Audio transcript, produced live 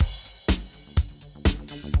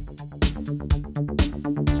I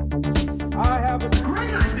have a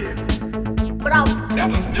great idea. But I'll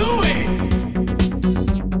never do it.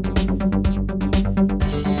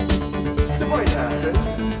 It might happen.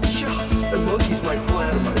 Sure, the monkey's might fly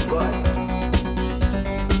out of my butt.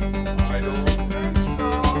 I don't think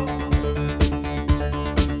so.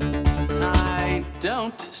 I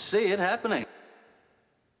don't see it happening.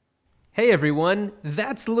 Hey everyone,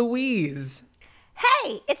 that's Louise.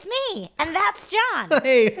 Hey, it's me, and that's John.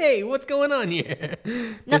 Hey, what's going on here?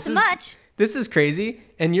 Nothing much. This is crazy,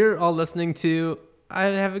 and you're all listening to I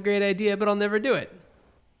have a great idea, but I'll never do it.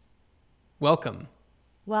 Welcome.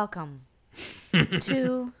 Welcome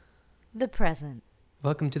to the present.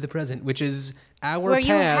 Welcome to the present, which is our Where past.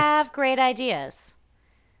 you have great ideas.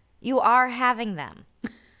 You are having them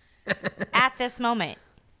at this moment.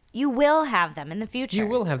 You will have them in the future. You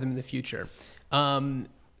will have them in the future.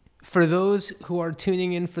 For those who are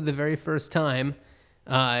tuning in for the very first time,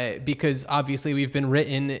 because obviously we've been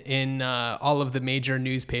written in all of the major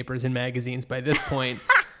newspapers and magazines by this point,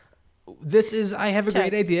 this is I have a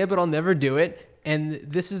great idea, but I'll never do it. And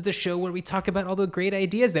this is the show where we talk about all the great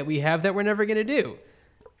ideas that we have that we're never going to do.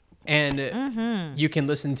 And you can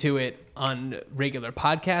listen to it on regular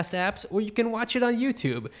podcast apps, or you can watch it on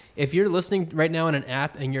YouTube. If you're listening right now on an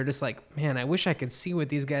app and you're just like, man, I wish I could see what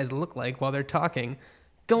these guys look like while they're talking,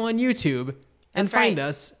 go on YouTube and find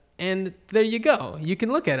us. And there you go. You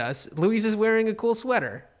can look at us. Louise is wearing a cool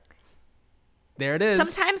sweater. There it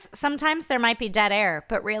is. Sometimes there might be dead air,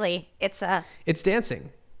 but really it's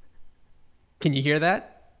dancing. Can you hear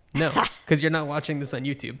that? No, because you're not watching this on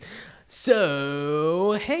YouTube.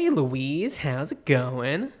 So, hey Louise, how's it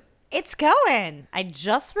going? It's going. I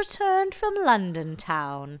just returned from London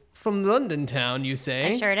town. From London town, you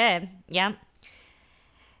say? I sure did. Yep.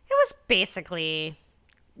 It was basically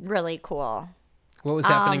really cool. What was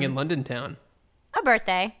happening in London town? A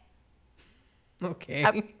birthday.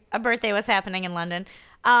 Okay. A birthday was happening in London.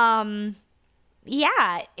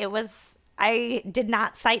 Yeah, it was. I did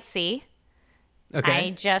not sightsee.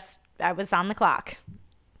 Okay. I was on the clock.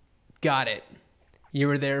 Got it. You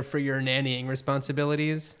were there for your nannying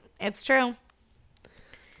responsibilities? It's true.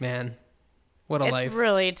 Man, what a life. It's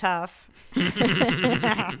really tough.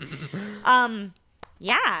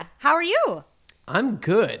 Yeah. How are you? I'm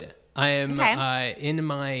good. I am Okay. in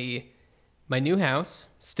my new house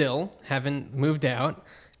still. Haven't moved out.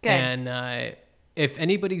 Good. And if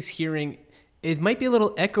anybody's hearing, it might be a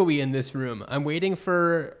little echoey in this room. I'm waiting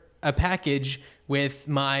for a package with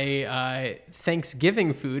my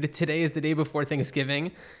Thanksgiving food. Today is the day before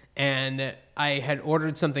Thanksgiving. And I had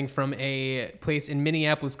ordered something from a place in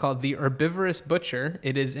Minneapolis called The Herbivorous Butcher.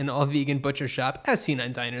 It is an all-vegan butcher shop, as seen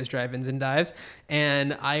on diners, drive-ins, and dives.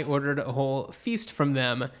 And I ordered a whole feast from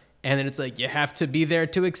them. And then it's like, you have to be there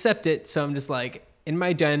to accept it. So I'm just like in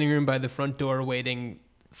my dining room by the front door waiting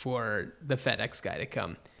for the FedEx guy to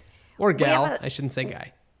come. Or gal, I shouldn't say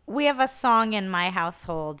guy. We have a song in my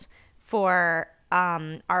household for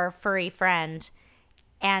our furry friend,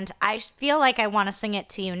 and I feel like I want to sing it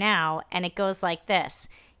to you now, and it goes like this.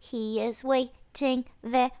 He is waiting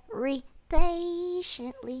very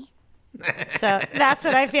patiently. So that's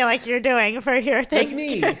what I feel like you're doing for your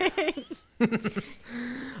Thanksgiving. That's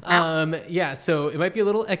me. Yeah, so it might be a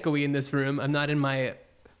little echoey in this room. I'm not in my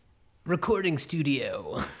recording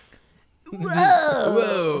studio.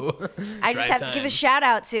 Whoa. I just Drive have to give time. a shout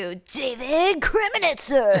out to David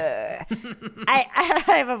Kremenitzer. I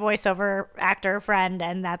have a voiceover actor friend,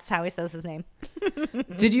 and that's how he says his name.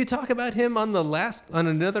 Did you talk about him on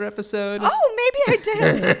another episode? Oh, maybe I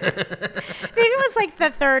did. Maybe it was like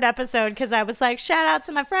the third episode, because I was like, shout out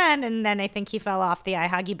to my friend, and then I think he fell off the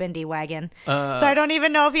iHuggy Bindi wagon. So I don't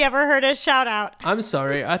even know if he ever heard his shout out. I'm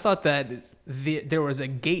sorry. I thought that there was a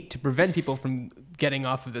gate to prevent people from getting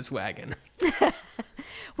off of this wagon.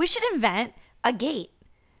 We should invent a gate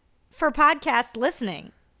for podcast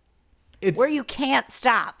listening It's where you can't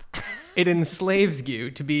stop. It enslaves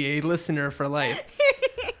you to be a listener for life.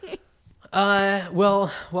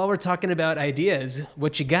 Well, while we're talking about ideas,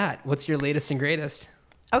 what you got? What's your latest and greatest?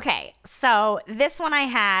 Okay, so this one I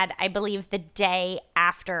had, I believe, the day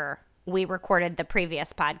after we recorded the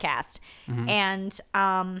previous podcast. And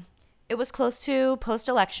it was close to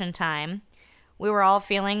post-election time. We were all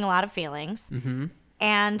feeling a lot of feelings.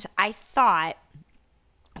 And I thought,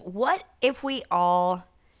 what if we all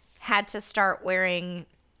had to start wearing,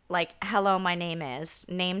 like, hello, my name is,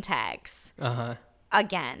 name tags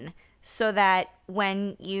again, so that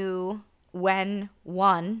when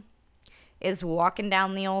one is walking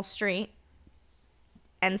down the old street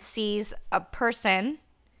and sees a person,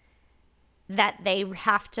 that they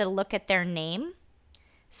have to look at their name,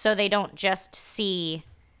 so they don't just see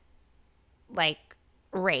like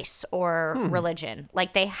race or religion.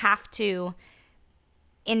 Like they have to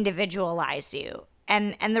individualize you.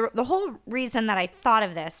 And the whole reason that I thought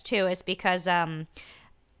of this too is because in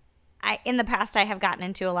the past I have gotten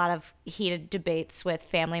into a lot of heated debates with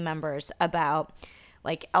family members about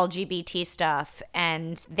like LGBT stuff,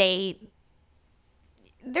 and they're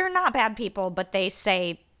not bad people, but they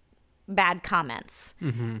say bad comments.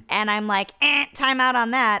 And I'm like, time out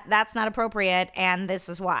on that. That's not appropriate, and this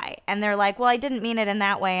is why. And they're like, well, I didn't mean it in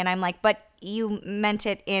that way. And I'm like, but you meant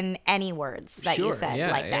it in any words that you said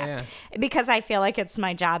that. Yeah. Because I feel like it's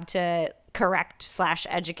my job to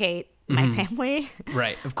correct/educate my family.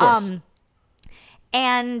 Right, of course.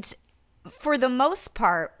 And for the most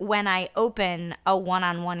part, when I open a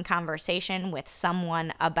one-on-one conversation with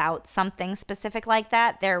someone about something specific like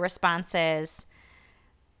that, their response is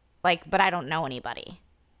like, but I don't know anybody.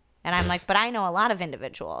 And I'm like, but I know a lot of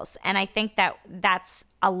individuals. And I think that that's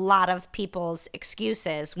a lot of people's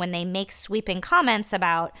excuses when they make sweeping comments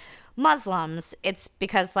about Muslims. It's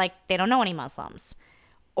because like they don't know any Muslims,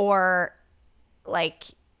 or like,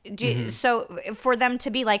 so for them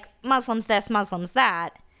to be like Muslims this, Muslims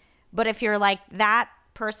that. But if you're like that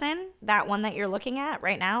person, that one that you're looking at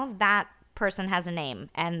right now, that person has a name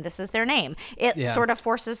and this is their name. It sort of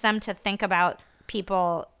forces them to think about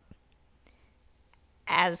people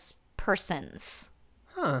as persons.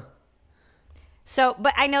 So,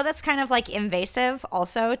 but I know that's kind of like invasive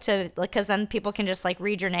also to like, because then people can just like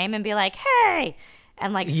read your name and be like, hey,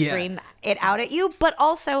 and like scream it out at you. But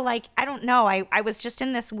also like, I don't know. I was just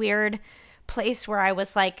in this weird place where I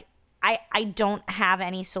was like, I don't have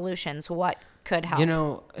any solutions. What could help? You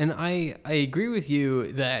know, and I agree with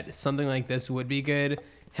you that something like this would be good.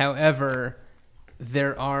 However,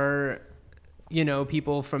 there are, you know,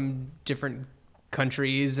 people from different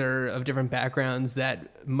countries or of different backgrounds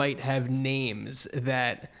that might have names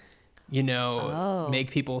that, you know, make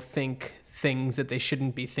people think things that they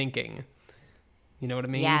shouldn't be thinking. You know what I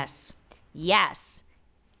mean? Yes.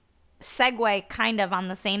 Segue kind of on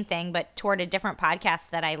the same thing, but toward a different podcast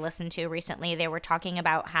that I listened to recently. They were talking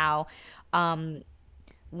about how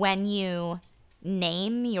when you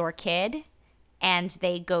name your kid and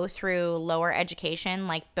they go through lower education,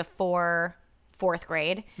 like before 4th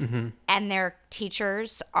grade, and their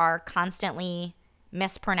teachers are constantly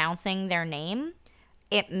mispronouncing their name,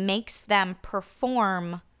 it makes them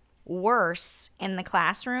perform worse in the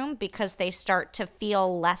classroom because they start to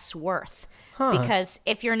feel less worth. Because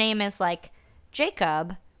if your name is like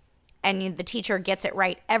Jacob and the teacher gets it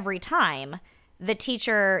right every time, the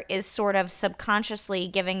teacher is sort of subconsciously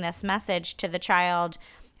giving this message to the child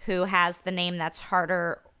who has the name that's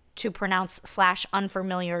harder to pronounce /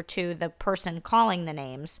 unfamiliar to the person calling the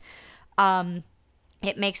names.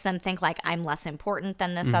 It makes them think like I'm less important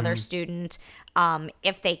than this other student.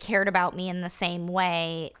 If they cared about me in the same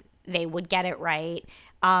way, they would get it right.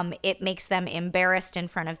 It makes them embarrassed in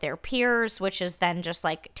front of their peers, which is then just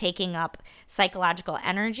like taking up psychological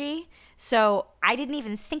energy. So I didn't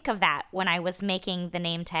even think of that when I was making the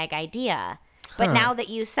name tag idea. But now that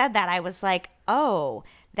you said that, I was like, oh,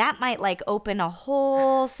 that might like open a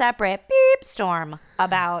whole separate beep storm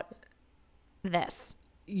about this.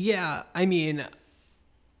 Yeah, I mean,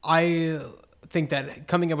 I think that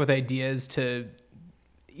coming up with ideas to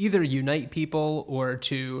either unite people or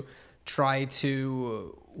to try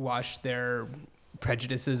to wash their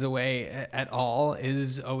prejudices away at all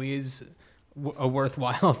is always a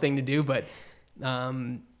worthwhile thing to do. But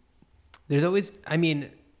there's always, I mean,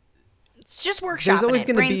 it's just workshopping, there's always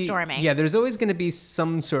going to be brainstorming. there's always going to be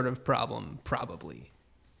some sort of problem, probably.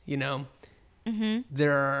 You know,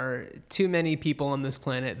 there are too many people on this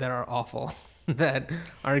planet that are awful that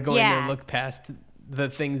are going to look past the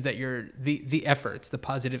things that you're the efforts, the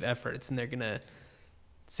positive efforts, and they're going to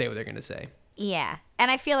say what they're going to say. Yeah. And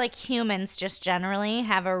I feel like humans just generally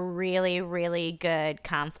have a really, really good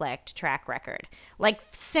conflict track record. Like,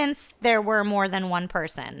 since there were more than one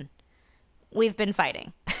person, we've been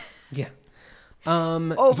fighting. Yeah.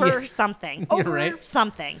 Over something. Over right.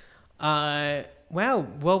 something. Wow.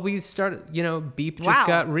 Well, we started, you know, beep just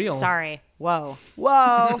got real. Sorry. Whoa.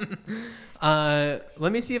 Let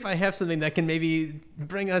me see if I have something that can maybe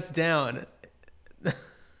bring us down.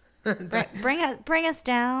 Bring us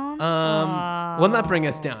down. Well, not bring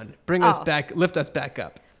us down. Bring us back. Lift us back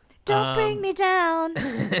up. Don't bring me down,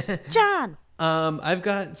 John. I've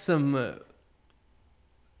got some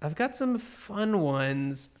fun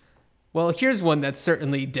ones. Well, here's one that's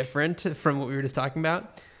certainly different from what we were just talking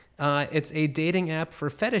about. It's a dating app for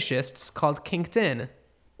fetishists called KinkedIn.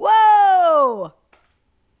 Whoa!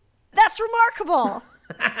 That's remarkable.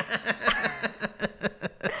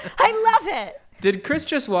 I love it. Did Chris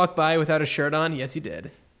just walk by without a shirt on? Yes, he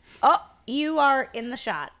did. Oh, you are in the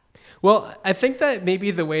shot. Well, I think that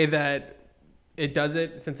maybe the way that it does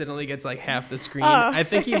it, since it only gets like half the screen, I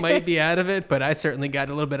think he might be out of it, but I certainly got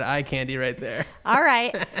a little bit of eye candy right there. All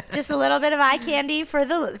right, just a little bit of eye candy for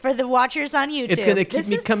the watchers on YouTube. It's gonna keep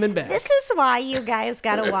me coming back. This is why you guys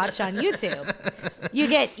gotta watch on YouTube. You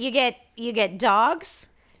get dogs.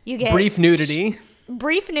 You get Brief nudity.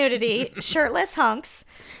 Shirtless hunks,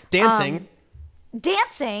 Dancing.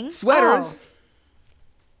 dancing, Sweaters.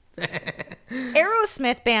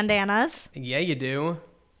 Aerosmith bandanas. Yeah, you do.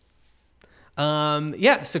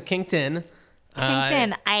 Yeah, so Kinked In.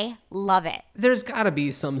 I love it. There's got to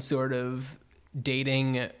be some sort of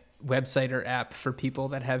dating website or app for people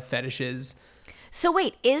that have fetishes. So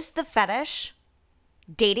wait, is the fetish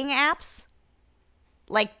dating apps?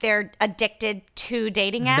 Like they're addicted to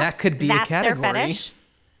dating apps? That could be a category. Their fetish?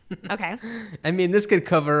 Okay. I mean, this could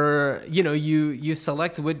cover, you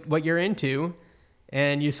select what you're into,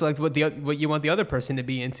 and you select what you want the other person to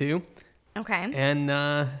be into, Okay.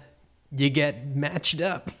 and you get matched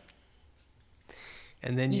up.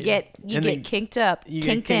 And then You get kinked up.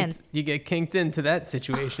 Kinked in. You get kinked into that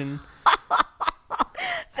situation.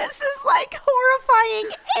 This is like horrifying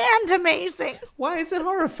and amazing. Why is it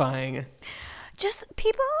horrifying? Just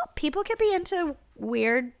people could be into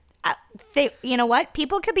weird you know what?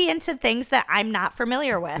 People could be into things that I'm not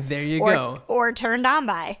familiar with. There you go. Or turned on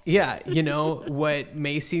by. Yeah, what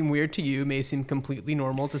may seem weird to you may seem completely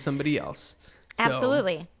normal to somebody else. So,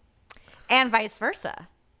 Absolutely. And vice versa.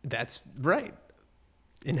 That's right.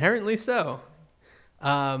 Inherently so.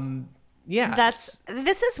 Yeah.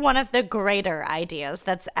 This is one of the greater ideas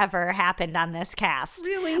that's ever happened on this cast.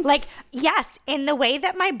 Really? Like, yes, in the way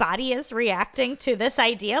that my body is reacting to this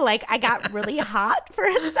idea, like I got really hot for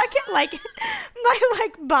a second, like my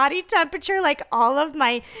body temperature, like all of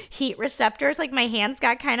my heat receptors, like my hands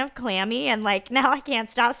got kind of clammy, and like now I can't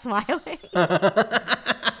stop smiling.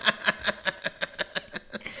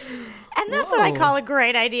 And that's what I call a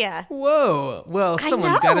great idea. Whoa. Well,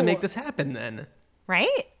 someone's got to make this happen then.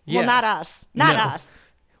 Right? Yeah. Well, not us. Not No. us.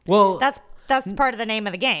 Well, That's part of the name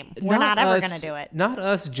of the game. We're not ever going to do it. Not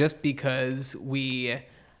us, just because we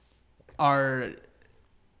are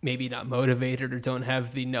maybe not motivated or don't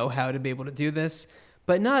have the know-how to be able to do this,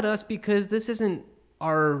 but not us because this isn't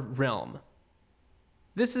our realm.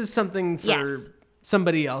 This is something for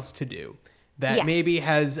somebody else to do that maybe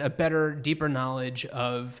has a better, deeper knowledge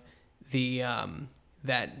of the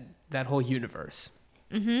that whole universe.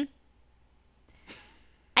 Mm-hmm.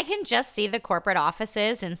 I can just see the corporate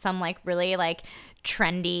offices in some like really like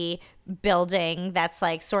trendy building that's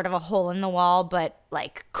like sort of a hole in the wall, but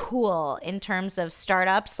like cool in terms of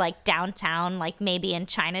startups, like downtown, like maybe in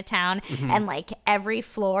Chinatown. Mm-hmm. And like every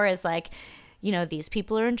floor is like, these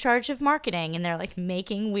people are in charge of marketing and they're like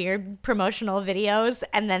making weird promotional videos.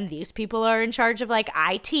 And then these people are in charge of like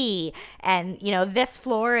IT. And, this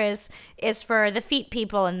floor is for the feet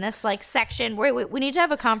people. And this like section, wait, we need to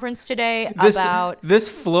have a conference today about. This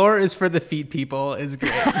floor is for the feet people is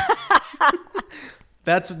great.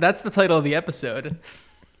 That's the title of the episode.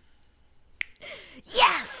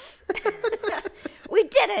 Yes! We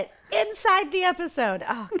did it inside the episode.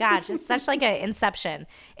 Oh gosh, it's such like an Inception.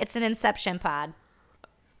 It's an Inception pod.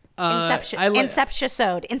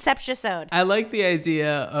 Inception-sode. I like the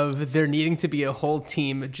idea of there needing to be a whole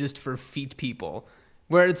team just for feet people,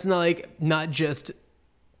 where it's not just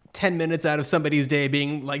 10 minutes out of somebody's day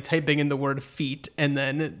being like typing in the word feet and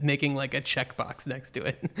then making like a checkbox next to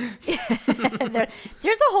it.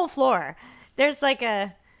 There's a whole floor. There's like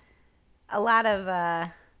a lot of.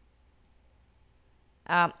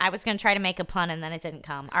 I was going to try to make a pun and then it didn't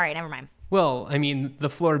come. All right, never mind. Well, I mean, the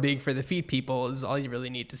floor being for the feet people is all you really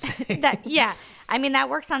need to say. I mean, that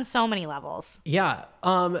works on so many levels. Yeah.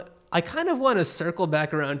 I kind of want to circle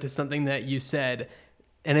back around to something that you said,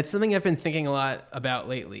 and it's something I've been thinking a lot about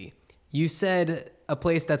lately. You said a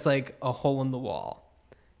place that's like a hole in the wall.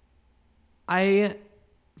 I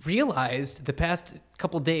realized the past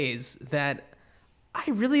couple days that I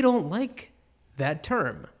really don't like that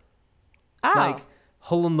term. Oh. Like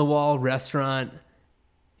hole in the wall restaurant,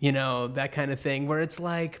 that kind of thing, where it's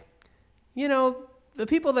like, the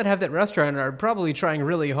people that have that restaurant are probably trying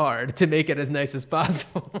really hard to make it as nice as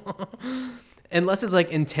possible. Unless it's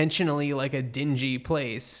like intentionally like a dingy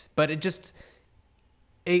place. But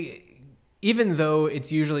even though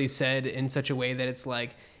it's usually said in such a way that it's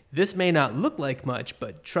like, this may not look like much,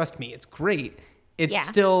 but trust me, it's great. It's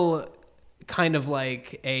still kind of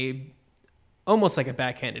like almost like a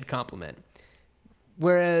backhanded compliment.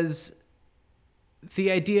 Whereas the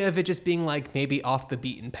idea of it just being like maybe off the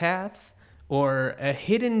beaten path or a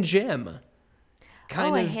hidden gem,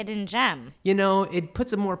 kind a of, hidden gem. it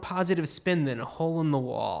puts a more positive spin than a hole in the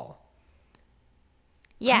wall.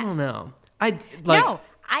 Yes. I don't know. No,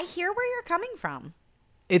 I hear where you're coming from.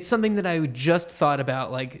 It's something that I just thought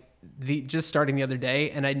about, just starting the other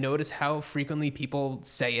day, and I noticed how frequently people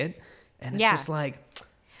say it, and it's just like,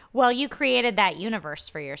 well, you created that universe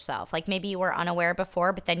for yourself. Like maybe you were unaware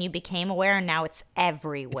before, but then you became aware, and now it's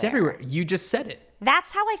everywhere. It's everywhere. You just said it.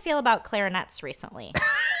 That's how I feel about clarinets recently.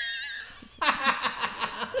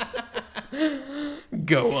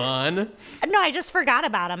 Go on. No, I just forgot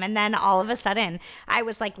about them. And then all of a sudden, I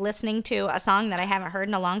was like listening to a song that I haven't heard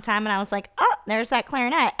in a long time. And I was like, oh, there's that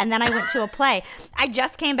clarinet. And then I went to a play. I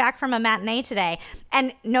just came back from a matinee today.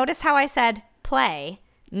 And notice how I said play,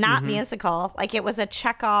 not musical. Like it was a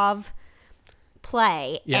Chekhov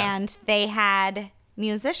play. Yeah. And they had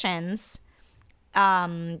musicians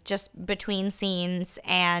just between scenes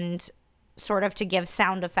and sort of to give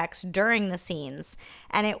sound effects during the scenes.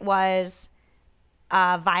 And it was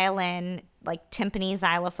violin, like timpani,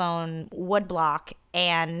 xylophone, woodblock,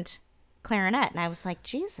 and clarinet. And I was like,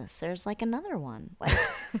 Jesus, there's like another one. Like,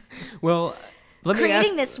 well,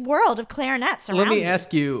 creating this world of clarinets around Let me you.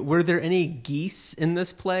 ask you, were there any geese in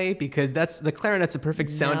this play? Because the clarinet's a perfect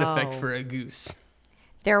sound effect for a goose.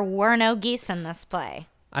 There were no geese in this play.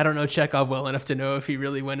 I don't know Chekhov well enough to know if he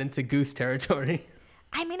really went into goose territory.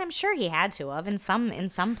 I mean, I'm sure he had to have in some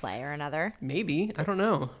play or another. Maybe. I don't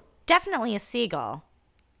know. Definitely a seagull.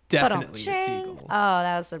 Definitely a Ba-dum-ching. seagull. Oh,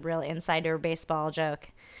 that was a real insider baseball joke.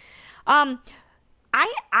 I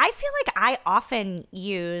feel like I often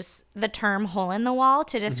use the term hole in the wall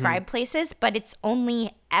to describe places, but it's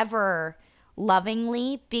only ever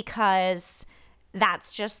lovingly because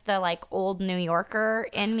that's just the like old New Yorker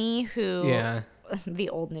in me who the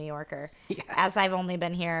old New Yorker, as I've only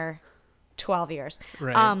been here 12 years.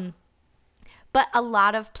 Right. But a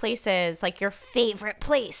lot of places, like your favorite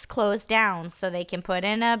place, closed down so they can put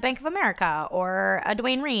in a Bank of America or a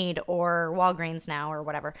Duane Reade or Walgreens now or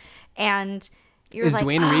whatever. And you're Is like,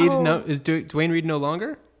 Duane Reade is Duane Reade no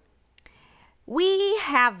longer? We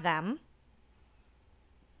have them,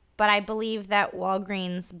 but I believe that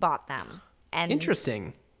Walgreens bought them. And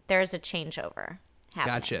Interesting. There's a changeover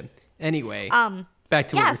happening. Gotcha. Anyway, back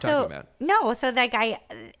to what we're talking about. No, so like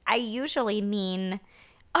I usually mean,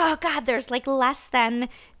 oh God, there's like less than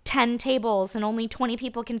 10 tables and only 20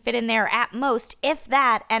 people can fit in there at most, if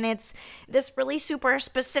that. And it's this really super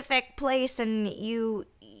specific place. And you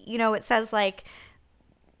know, it says like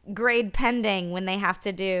grade pending when they have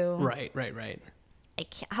to do Right.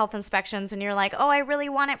 like health inspections. And you're like, oh, I really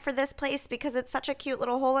want it for this place because it's such a cute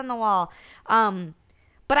little hole in the wall.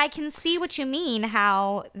 But I can see what you mean,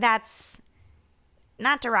 how that's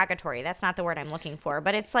not derogatory. That's not the word I'm looking for.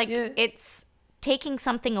 But it's like it's taking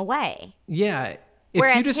something away. Yeah.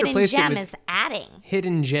 Whereas you just hidden replaced gem it with is adding.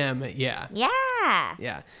 hidden gem, yeah. Yeah.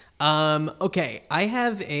 Yeah. Okay, I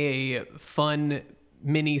have a fun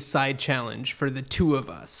mini side challenge for the two of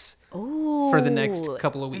us. Ooh. For the next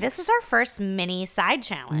couple of weeks. This is our first mini side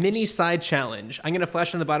challenge. Mini side challenge. I'm going to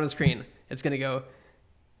flash on the bottom of the screen. It's going to go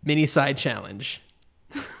mini side challenge.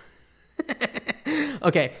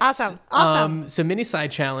 Okay. Awesome. So mini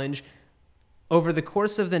side challenge. Over the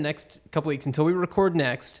course of the next couple weeks until we record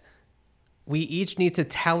next, we each need to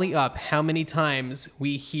tally up how many times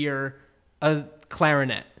we hear a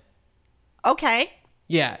clarinet. Okay.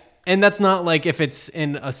 Yeah. And that's not like if it's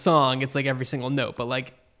in a song, it's like every single note, but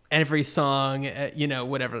like every song,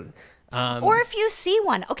 whatever. Or if you see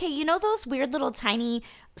one. Okay, you know those weird little tiny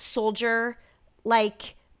soldier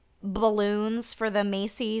like balloons for the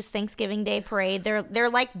Macy's Thanksgiving Day parade? They're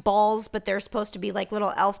like balls, but they're supposed to be like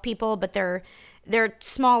little elf people, but they're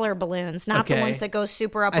smaller balloons, not the ones that go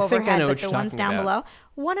super up I think I overhead, know but what the you're ones talking down about. below.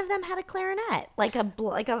 One of them had a clarinet,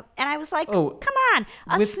 and I was like, Oh, come on,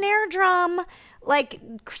 snare drum, like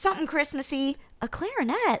something Christmassy, a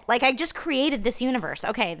clarinet. Like I just created this universe.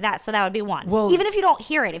 Okay, that would be one. Well, even if you don't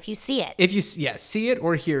hear it, if you see it. If you see it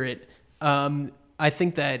or hear it, I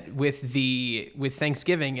think that with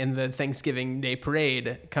Thanksgiving and the Thanksgiving Day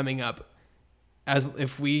parade coming up, as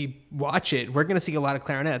if we watch it, we're gonna see a lot of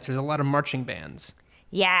clarinets. There's a lot of marching bands.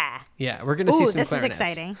 Yeah. Yeah, we're gonna see some this clarinets. is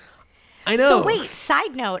exciting. I know. So wait,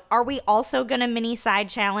 side note, are we also going to mini side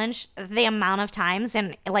challenge the amount of times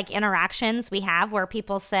and like interactions we have where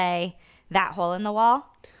people say that hole in the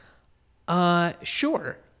wall?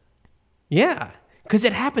 Sure. Yeah, because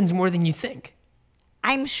it happens more than you think.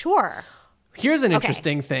 I'm sure. Here's an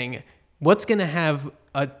interesting thing. What's going to have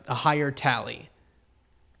a higher tally?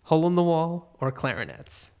 Hole in the wall or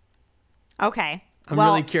clarinets? Okay. I'm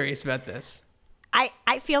really curious about this.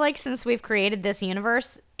 I feel like since we've created this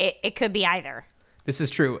universe, it could be either. This is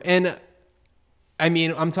true. And I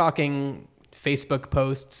mean, I'm talking Facebook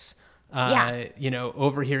posts, Yeah.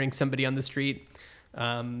 overhearing somebody on the street.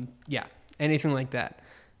 Anything like that.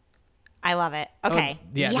 I love it. Okay. Oh,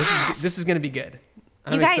 yeah, Yes! this is going to be good.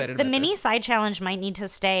 I'm You guys, excited the about mini this. side challenge might need to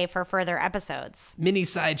stay for further episodes. Mini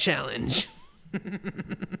side challenge.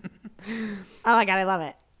 Oh my God, I love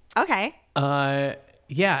it. Okay.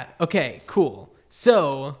 Yeah, okay, cool.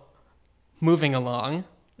 So, moving along.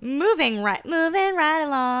 Moving right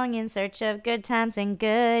along in search of good times and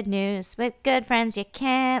good news with good friends you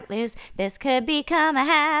can't lose. This could become a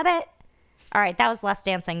habit. All right, that was less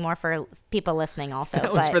dancing, more for people listening also.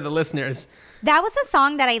 That was but for the listeners. that was a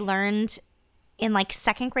song that I learned in like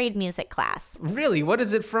second grade music class. Really? What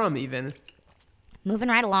is it from even? Moving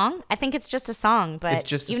right along. I think it's just a song, but It's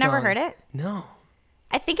just a you've never song. heard it? No.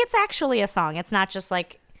 I think it's actually a song. It's not just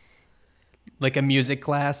like, Like a music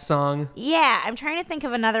class song? yeah, I'm trying to think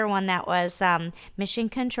of another one that was Mission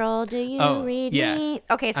Control, do you Oh, read yeah. me?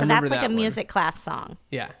 Okay, so I remember that's like that a one. music class song.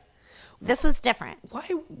 Yeah. This was different.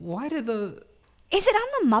 Why do the Is it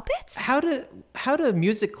on the Muppets? how do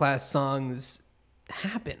music class songs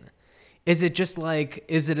happen? Is it just like,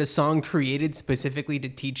 is it a song created specifically to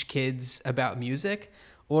teach kids about music?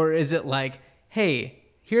 Or is it like, hey,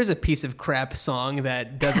 here's a piece of crap song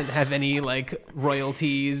that doesn't have any like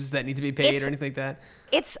royalties that need to be paid It's- or anything like that?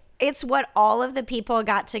 It's what all of the people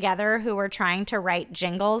got together who were trying to write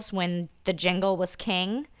jingles when the jingle was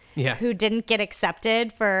king. Yeah. Who didn't get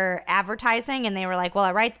accepted for advertising, and they were like, "Well,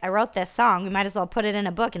 I wrote this song. We might as well put it in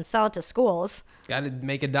a book and sell it to schools." Got to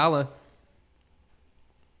make $1.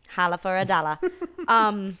 Holla for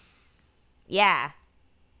 $1. Yeah.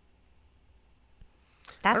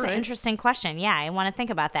 That's All an right. interesting question. Yeah, I want to think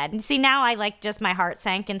about that. And see, now I like just my heart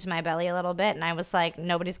sank into my belly a little bit, and I was like,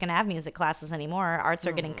 nobody's gonna have music classes anymore. Arts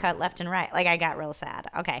are getting cut left and right. Like I got real sad.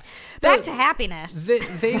 Okay, back to happiness.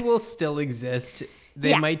 They will still exist.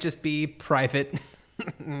 They Yeah. might just be private.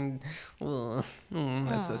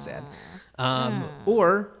 That's so sad.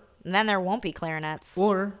 Or And then there won't be clarinets.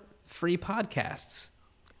 free podcasts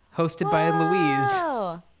hosted by Louise.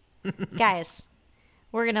 Oh, guys,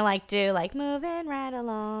 we're gonna like do like moving right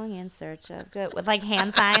along in search of good with like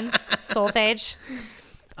hand signs, solfege.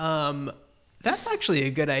 That's actually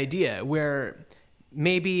a good idea where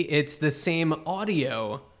maybe it's the same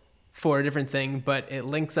audio for a different thing, but it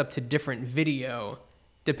links up to different video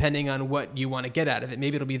depending on what you want to get out of it.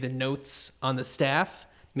 Maybe it'll be the notes on the staff.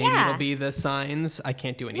 Maybe Yeah. it'll be the signs. I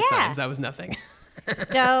can't do any Yeah. signs. That was nothing.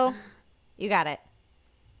 Doe, you got it.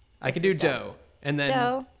 I can do is dough. dough. And then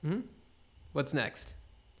Doe, what's next?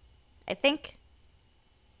 I think.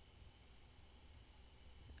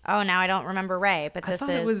 Oh, now I don't remember Ray, but I this thought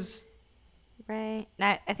is it was Ray.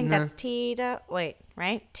 No, I think No. that's T. Wait,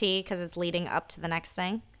 right? T because it's leading up to the next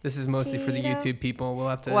thing. this is mostly for the Tito. YouTube people. We'll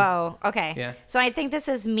have to Whoa. Okay. Yeah. So I think this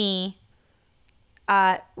is me.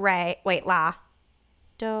 Ray. Wait. La.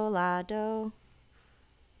 Do la do.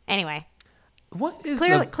 Anyway, What is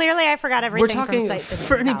clearly I forgot we're everything talking from Sight for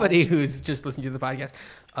Vision anybody College. who's just listening to the podcast.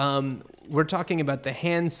 We're talking about the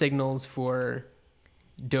hand signals for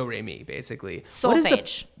do re mi, basically. What is the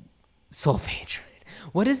Solfege. solfege?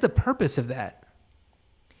 Right. What is the purpose of that?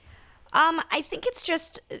 I think it's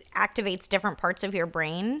just activates different parts of your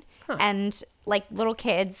brain, and like little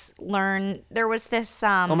kids learn. There was this.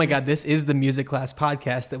 Oh my God, this is the music class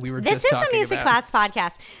podcast that we were This just is talking the music about. class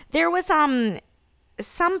podcast. There was some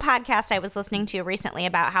podcast I was listening to recently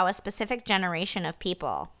about how a specific generation of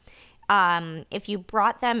people, if you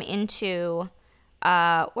brought them into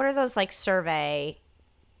what are those like survey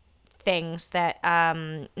things that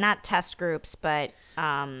not test groups but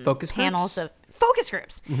Focus panels groups? of focus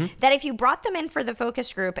groups, that if you brought them in for the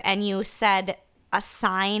focus group and you said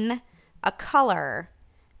assign a color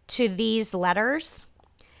to these letters,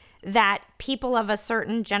 that people of a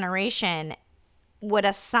certain generation would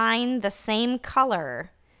assign the same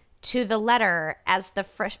color to the letter as the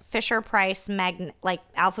Fisher-Price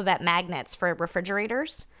alphabet magnets for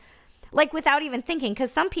refrigerators. Like without even thinking,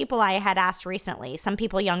 because some people I had asked recently, some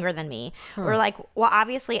people younger than me, were like, well,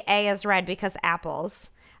 obviously A is red because apples.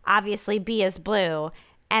 Obviously B is blue.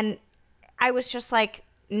 And I was just like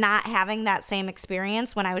not having that same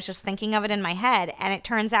experience when I was just thinking of it in my head. And it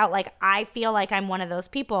turns out like I feel like I'm one of those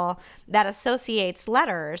people that associates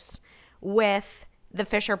letters with the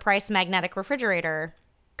Fisher-Price magnetic refrigerator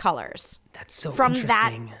colors. That's so from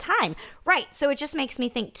interesting. that time. Right. So it just makes me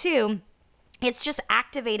think too, it's just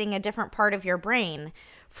activating a different part of your brain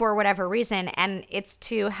for whatever reason, and it's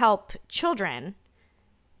to help children.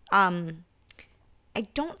 I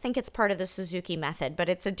don't think it's part of the Suzuki method, but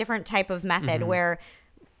it's a different type of method where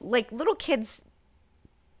like little kids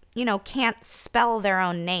can't spell their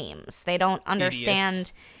own names. They don't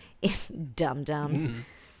understand dum-dums.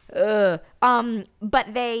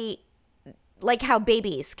 But they, like how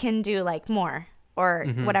babies can do like more or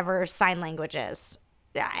whatever sign language is.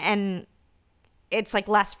 And it's like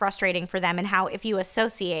less frustrating for them, and how if you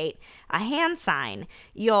associate a hand sign,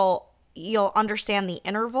 you'll understand the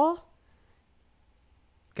interval.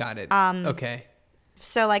 Got it. Okay.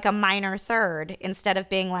 So like a minor third, instead of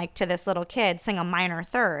being like to this little kid, sing a minor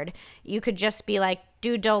third, you could just be like,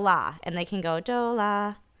 do do la, and they can go do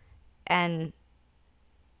la, and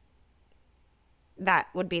that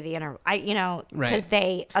would be the interval. Because Right.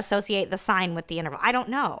 they associate the sign with the interval. I don't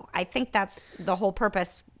know. I think that's the whole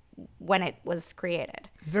purpose when it was created.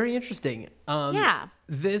 Very interesting. Yeah.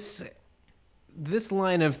 This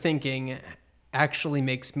line of thinking actually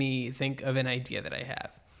makes me think of an idea that I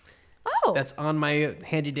have. Oh, That's on my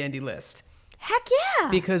handy dandy list. heck yeah.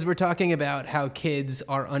 Because we're talking about how kids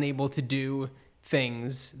are unable to do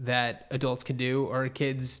things that adults can do, or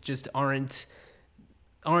kids just aren't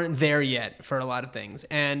there yet for a lot of things.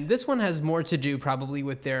 And this one has more to do probably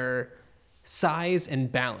with their size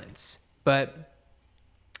and balance. But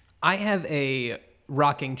I have a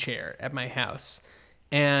rocking chair at my house,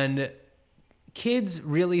 and kids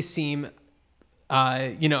really seem,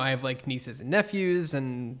 I have like nieces and nephews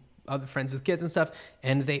and other friends with kids and stuff,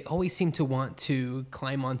 and they always seem to want to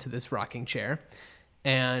climb onto this rocking chair.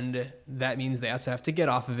 And that means they also have to get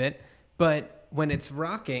off of it. But when it's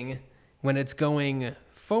rocking, when it's going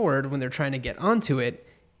forward, when they're trying to get onto it,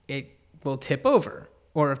 it will tip over.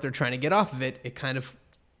 Or if they're trying to get off of it, it kind of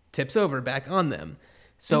tips over back on them.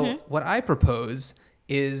 So what I propose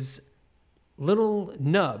is little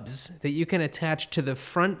nubs that you can attach to the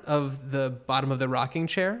front of the bottom of the rocking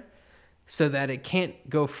chair so that it can't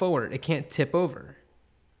go forward. It can't tip over.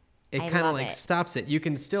 It I kind of love like it. stops it. You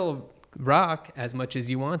can still rock as much as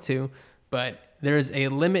you want to, but there's a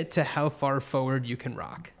limit to how far forward you can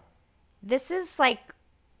rock, This is like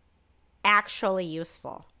actually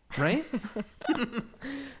useful. right?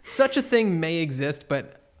 Such a thing may exist,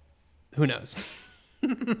 but who knows?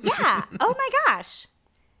 Yeah. Oh my gosh.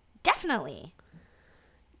 Definitely.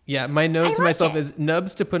 Yeah, my note to like myself it. is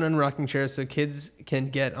nubs to put on rocking chairs so kids can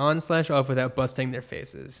get on/off without busting their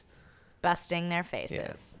faces. Busting their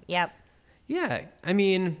faces. Yep. Yeah, I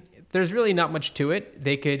mean, there's really not much to it.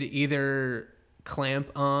 They could either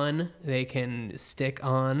clamp on, they can stick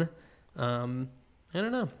on. I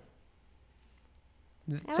don't know.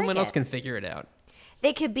 Someone else it. can figure it out.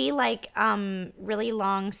 They could be like really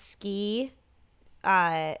long ski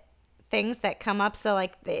things that come up, so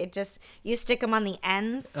like you stick them on the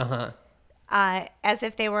ends as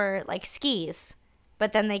if they were like skis,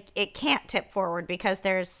 but then it can't tip forward because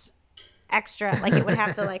there's extra, like it would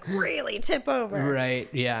have to like really tip over. Right,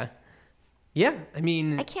 yeah. Yeah, I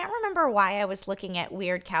mean, I can't remember why I was looking at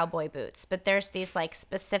weird cowboy boots, but there's these like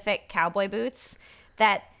specific cowboy boots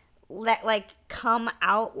that like come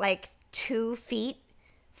out like 2 feet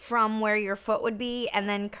from where your foot would be and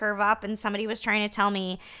then curve up, and somebody was trying to tell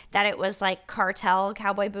me that it was like cartel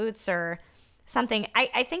cowboy boots or something.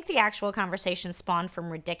 I think the actual conversation spawned from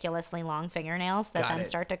ridiculously long fingernails that Got then it.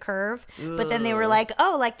 start to curve. But then they were like,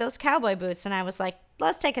 oh, like those cowboy boots. And I was like,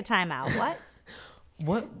 let's take a time out. What?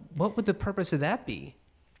 what would the purpose of that be?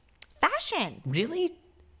 Fashion. Really?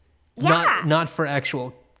 Yeah. Not for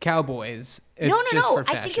actual cowboys. It's No. just for I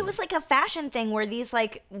fashion. think it was like a fashion thing where these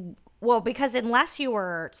like, well, because unless you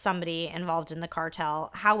were somebody involved in the cartel,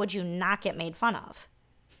 how would you not get made fun of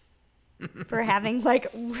for having like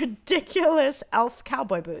ridiculous elf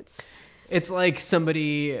cowboy boots? It's like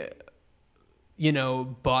somebody,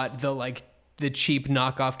 bought the cheap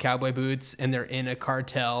knockoff cowboy boots, and they're in a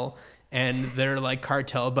cartel, and their like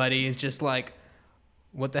cartel buddy is just like,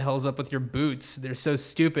 what the hell's up with your boots? They're so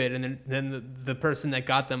stupid. And then the person that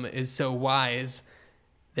got them is so wise.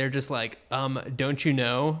 They're just like, don't you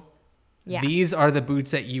know? Yeah. These are the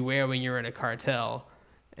boots that you wear when you're in a cartel,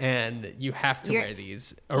 and you have to wear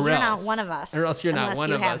these, or you're not else one of us, or else you're not unless one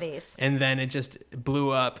you of have us. these. And then it just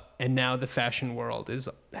blew up, and now the fashion world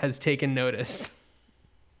has taken notice.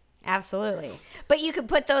 Absolutely. But you could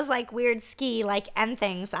put those like weird ski like end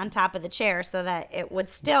things on top of the chair so that it would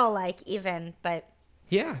still like even, but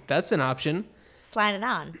Yeah, that's an option. slide it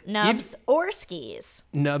on. Nubs or skis.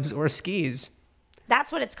 Nubs or skis.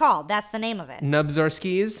 That's what it's called. That's the name of it. Nubs or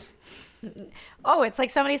skis. Oh, it's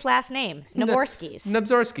like somebody's last name. Naborskis.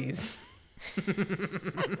 Nubs or skis.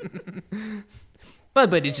 My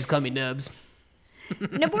buddy just call me Nubs.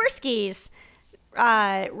 Naborskis.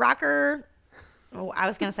 Rocker. Oh, I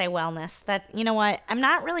was going to say wellness. That, you know what? I'm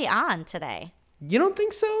not really on today. You don't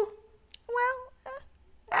think so? Well,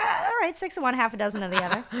 All right, 6 of one, half a dozen of the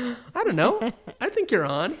other. I don't know. I think you're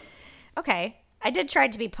on. Okay. I did try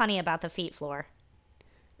to be punny about the feet floor.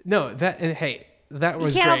 No, that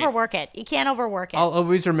was You can't great. overwork it. You can't overwork it. I'll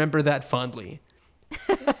always remember that fondly.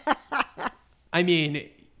 I mean,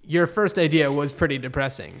 your first idea was pretty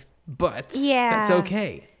depressing, but Yeah. that's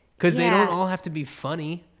okay. Because they Yeah. don't all have to be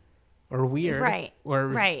funny or weird. Right. Or,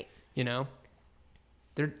 Right. you know,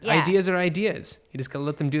 their Yeah. ideas are ideas. You just got to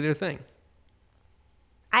let them do their thing.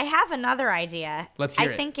 I have another idea. Let's hear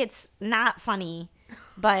it. I think it's not funny,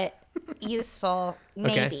 but useful,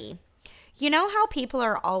 maybe. You know how people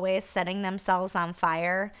are always setting themselves on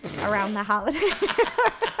fire around the holidays?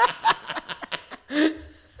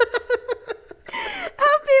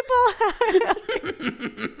 How people...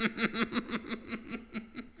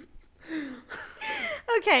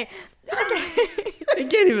 Okay. I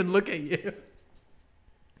can't even look at you.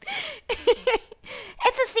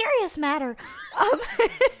 It's a serious matter.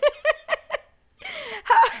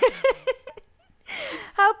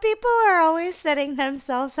 How people are always setting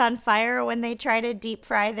themselves on fire when they try to deep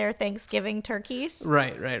fry their Thanksgiving turkeys.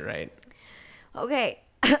 Right. Okay.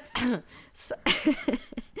 so,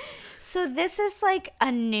 so this is like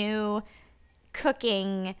a new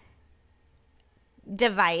cooking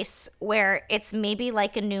device where it's maybe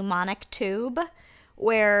like a pneumonic tube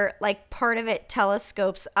where like part of it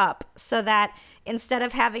telescopes up so that instead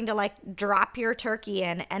of having to like drop your turkey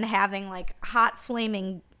in and having like hot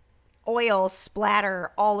flaming oil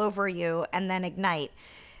splatter all over you and then ignite,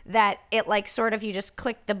 that it like sort of you just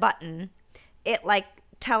click the button, it like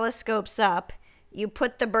telescopes up, you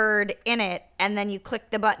put the bird in it, and then you click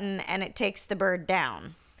the button and it takes the bird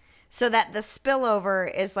down. So that the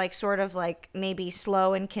spillover is like sort of like maybe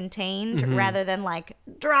slow and contained rather than like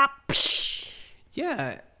drop. Psh.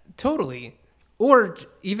 Yeah, totally. Or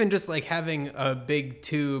even just like having a big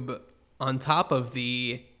tube on top of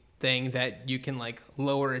the thing that you can like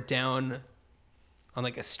lower it down on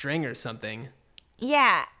like a string or something.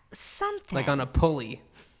 Yeah, something. Like on a pulley.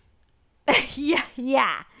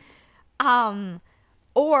 Yeah.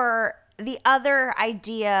 Or the other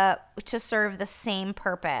idea to serve the same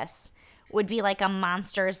purpose would be like a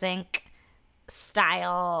Monsters Inc.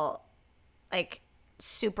 style, like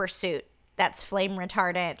super suit that's flame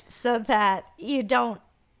retardant so that you don't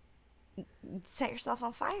set yourself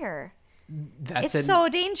on fire. It's so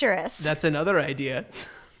dangerous. That's another idea.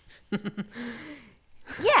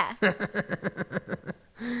 Yeah.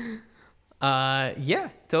 Yeah,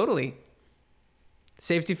 totally.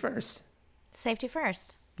 Safety first. Safety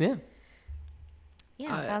first. Yeah. Yeah,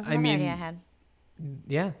 that was I another mean- idea I had.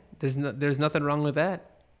 Yeah, there's nothing wrong with that.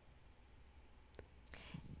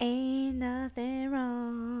 Ain't nothing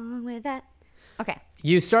wrong with that. Okay.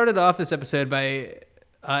 You started off this episode by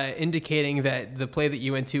indicating that the play that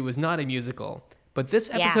you went to was not a musical, but this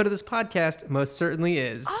Yeah. episode of this podcast most certainly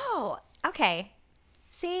is. Oh, okay.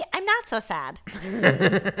 See, I'm not so sad.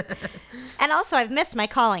 And also, I've missed my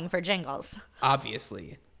calling for jingles.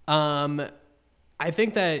 Obviously. I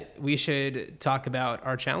think that we should talk about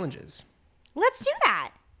our challenges. Let's do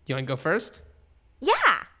that. Do you want to go first? Yeah.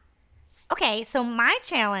 Okay, so my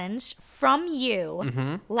challenge from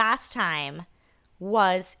you last time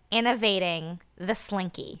was innovating the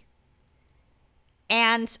Slinky.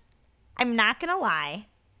 And I'm not going to lie,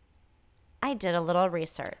 I did a little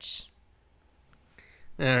research.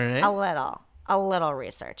 All right. A little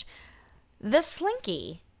research. The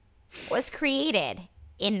Slinky was created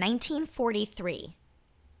in 1943.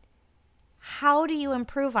 How do you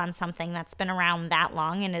improve on something that's been around that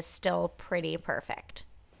long and is still pretty perfect?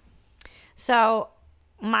 So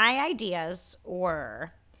my ideas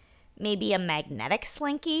were maybe a magnetic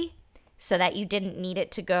Slinky so that you didn't need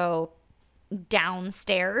it to go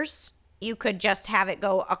downstairs. You could just have it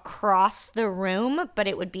go across the room, but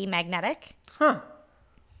it would be magnetic. Huh.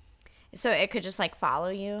 So it could just like follow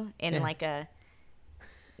you in like a,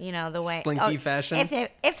 you know, the way Slinky fashion?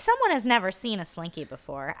 If someone has never seen a Slinky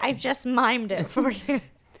before, I've just mimed it for you.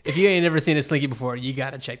 If you ain't never seen a Slinky before, you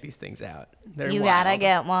got to check these things out. They're You wild. gotta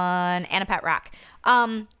get one and a pet rock.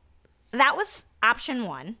 That was option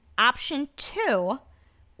 1. Option 2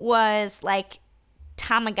 was like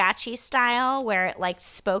Tamagotchi style, where it like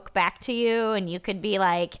spoke back to you, and you could be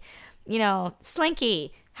like, you know,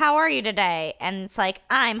 Slinky, how are you today? And it's like,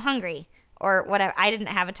 I'm hungry, or whatever. I didn't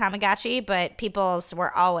have a Tamagotchi, but people's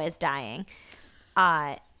were always dying.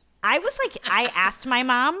 I was like, I asked my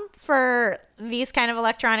mom for these kind of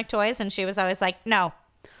electronic toys, and she was always like, no.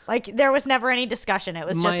 Like, there was never any discussion. It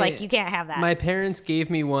was just like, you can't have that. My parents gave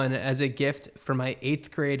me one as a gift for my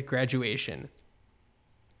 8th grade graduation.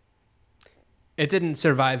 It didn't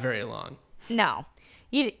survive very long. No.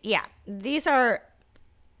 Yeah. These are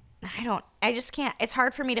I just can't. It's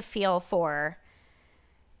hard for me to feel for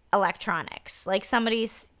electronics. Like somebody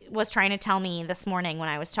was trying to tell me this morning when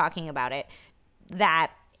I was talking about it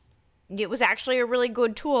that it was actually a really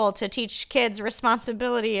good tool to teach kids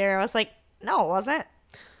responsibility. Or I was like, no, it wasn't.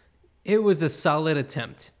 It was a solid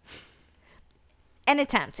attempt. An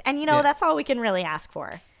attempt. And, that's all we can really ask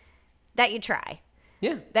for. That you try.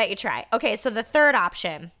 Yeah. That you try. Okay, so the third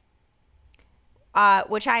option,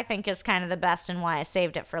 which I think is kind of the best and why I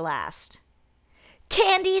saved it for last.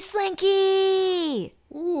 Candy Slinky!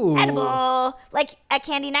 Ooh. Edible! Like a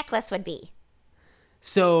candy necklace would be.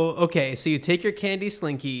 So you take your Candy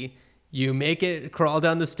Slinky, you make it crawl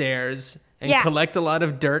down the stairs and collect a lot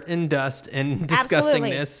of dirt and dust and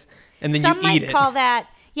disgustingness, and then you eat it.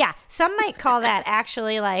 Some might call that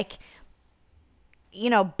actually like,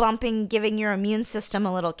 giving your immune system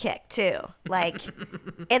a little kick too. Like,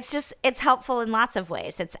 it's helpful in lots of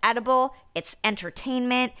ways. It's edible, it's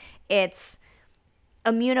entertainment, it's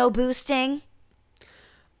immuno-boosting.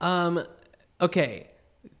 Okay,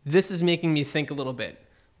 this is making me think a little bit.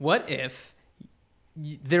 What if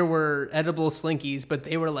there were edible Slinkies, but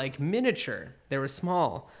they were like miniature, they were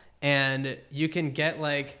small, and you can get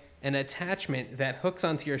like an attachment that hooks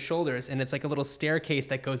onto your shoulders, and it's like a little staircase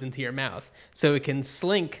that goes into your mouth. So it can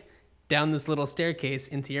slink down this little staircase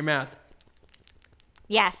into your mouth.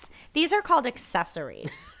 Yes, these are called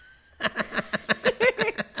accessories.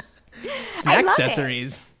 Snack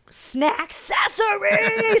accessories. Snack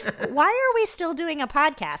accessories. Why are we still doing a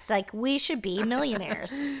podcast? Like, we should be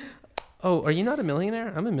millionaires. Oh, are you not a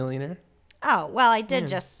millionaire? I'm a millionaire. Oh, well, I did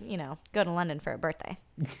just, go to London for a birthday.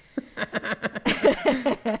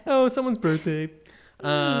 Oh, someone's birthday.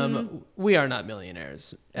 We are not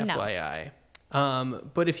millionaires, FYI. No.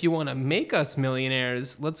 But if you want to make us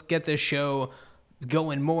millionaires, let's get this show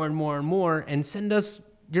going more and more and more, and send us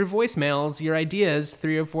your voicemails, your ideas,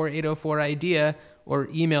 304-804-IDEA, or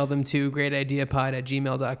email them to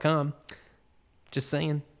greatideapod@gmail.com. Just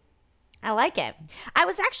saying. I like it. I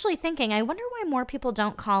was actually thinking, I wonder why more people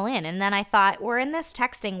don't call in. And then I thought, we're in this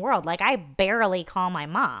texting world. Like, I barely call my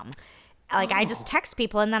mom. Like, I just text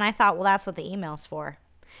people. And then I thought, well, that's what the email's for.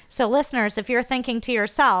 So, listeners, if you're thinking to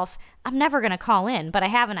yourself, I'm never going to call in, but I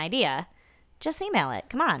have an idea, just email it.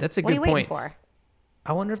 Come on. That's a good point. What are you waiting for?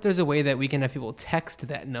 I wonder if there's a way that we can have people text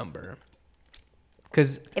that number.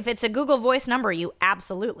 Because if it's a Google Voice number, you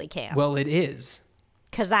absolutely can. Well, it is.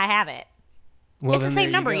 Because I have it. Well, it's the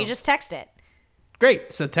same number. You just text it.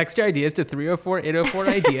 Great. So text your ideas to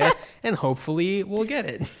 304-804-IDEA, and hopefully we'll get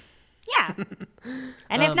it. Yeah.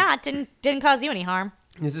 And if not, didn't cause you any harm.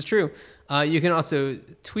 This is true. You can also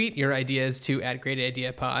tweet your ideas to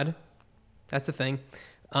 @GreatIdeaPod. That's a thing.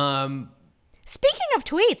 Speaking of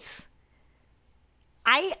tweets,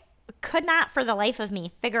 I could not for the life of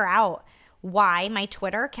me figure out why my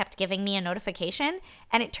Twitter kept giving me a notification.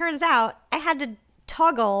 And it turns out I had to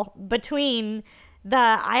toggle between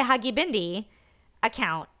the iHuggy Bindi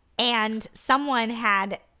account, and someone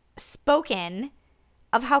had spoken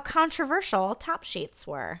of how controversial Top Sheets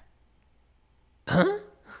were. Huh?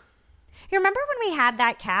 You remember when we had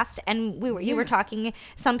that cast and you were talking,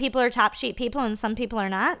 some people are Top Sheet people and some people are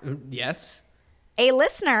not? Yes. A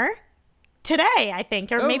listener today, I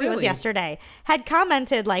think, or maybe really? It was yesterday, had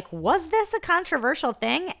commented like, was this a controversial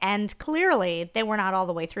thing? And clearly they were not all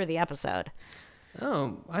the way through the episode.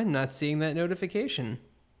 Oh, I'm not seeing that notification.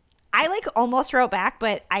 I almost wrote back,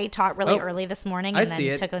 but I taught really early this morning and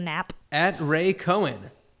then took a nap. @Ray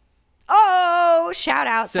Cohen. Oh, shout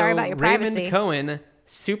out. So sorry about your privacy. Raymond Cohen,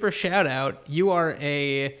 super shout out. You are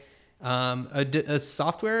a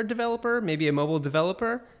software developer, maybe a mobile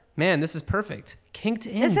developer. Man, this is perfect. Kinked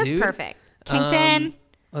in, This dude. is perfect. Kinked in.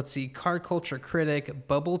 Let's see. Car culture critic,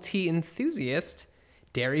 bubble tea enthusiast,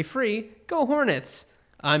 dairy free. Go Hornets.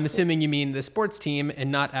 I'm assuming you mean the sports team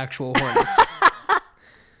and not actual Hornets.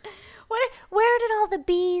 Where did all the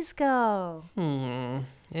bees go?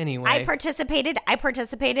 Anyway. I participated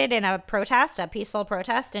in a protest, a peaceful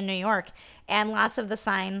protest in New York, and lots of the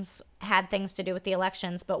signs had things to do with the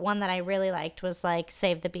elections, but one that I really liked was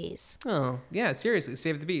save the bees. Oh, yeah, seriously,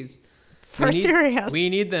 save the bees. Serious. We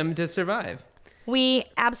need them to survive. We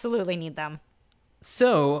absolutely need them.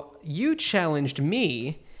 So, you challenged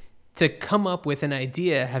me to come up with an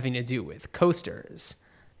idea having to do with coasters.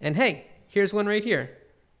 And hey, here's one right here.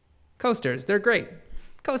 Coasters, they're great.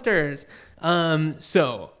 Coasters.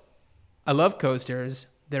 So I love coasters.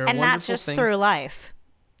 They're a wonderful thing. And not just through life.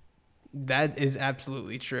 That is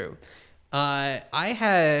absolutely true. I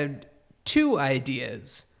had two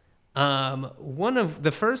ideas.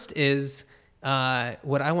 The first is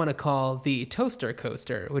what I want to call the toaster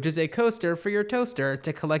coaster, which is a coaster for your toaster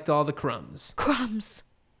to collect all the crumbs. Crumbs.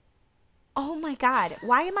 Oh my God.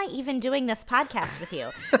 Why am I even doing this podcast with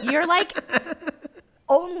you? You're like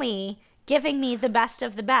only giving me the best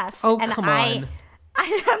of the best. Oh, and come on.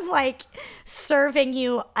 I am like serving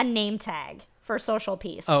you a name tag for social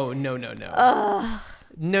peace. Oh, no. No.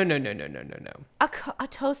 A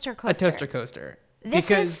toaster coaster. A toaster coaster. This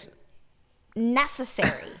because is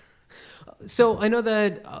necessary. So I know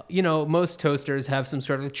that, most toasters have some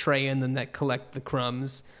sort of tray in them that collect the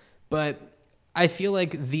crumbs, but I feel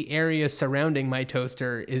like the area surrounding my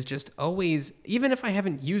toaster is just always, even if I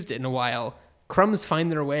haven't used it in a while, crumbs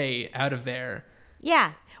find their way out of there.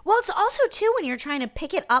 Yeah. Well, it's also, too, when you're trying to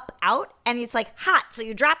pick it up out and it's like hot, so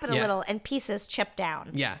you drop it a little and pieces chip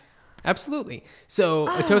down. Yeah, absolutely. So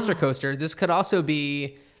a toaster coaster, this could also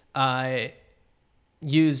be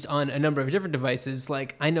used on a number of different devices.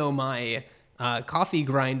 Like I know my coffee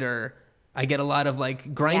grinder, I get a lot of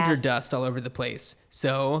like grinder dust all over the place.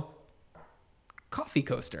 So coffee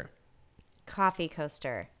coaster. Coffee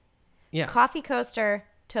coaster. Yeah. Coffee coaster,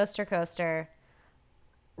 toaster coaster,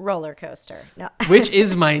 roller coaster. No. Which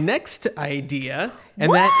is my next idea.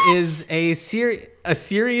 And that is a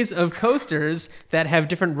series of coasters that have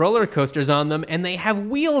different roller coasters on them and they have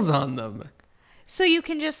wheels on them. So you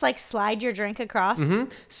can just like slide your drink across? Mm-hmm.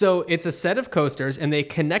 So it's a set of coasters and they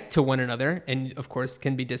connect to one another and of course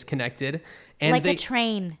can be disconnected. And like a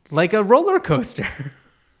train. Like a roller coaster.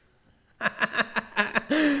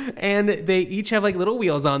 And they each have like little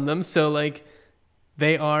wheels on them. So like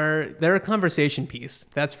they're a conversation piece.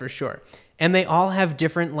 That's for sure. And they all have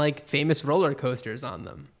different like famous roller coasters on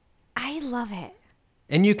them. I love it.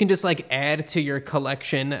 And you can just like add to your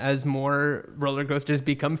collection as more roller coasters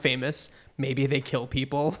become famous. Maybe they kill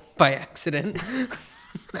people by accident.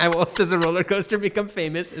 How else does a roller coaster become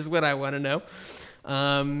famous is what I want to know.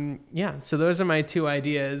 Yeah, so those are my two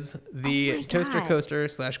ideas. The toaster coaster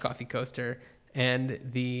 / coffee coaster and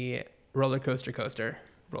the roller coaster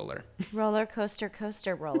roller. Roller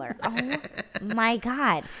coaster roller. Oh my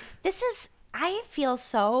God. I feel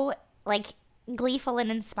so like gleeful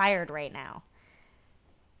and inspired right now.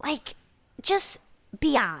 Like, just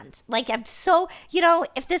beyond. Like, I'm so,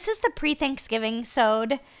 if this is the pre-Thanksgiving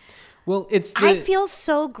sode, well, I feel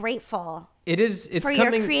so grateful. It's for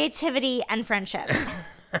coming, your creativity and friendship.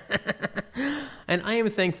 And I am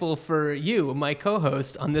thankful for you, my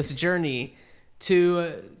co-host, on this journey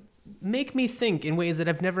to make me think in ways that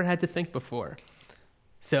I've never had to think before.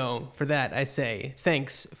 So, for that, I say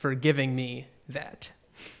thanks for giving me that.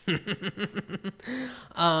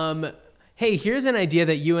 Hey, here's an idea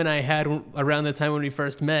that you and I had around the time when we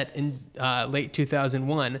first met in late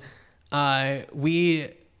 2001. We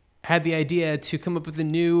had the idea to come up with a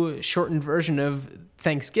new shortened version of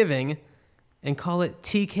Thanksgiving and call it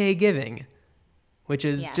TK Giving, which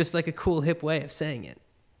is just like a cool hip way of saying it.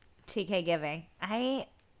 TK Giving. I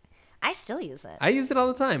still use it. I use it all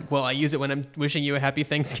the time. Well, I use it when I'm wishing you a happy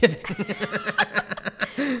Thanksgiving.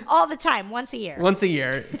 All the time, once a year. Once a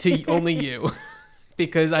year to only you.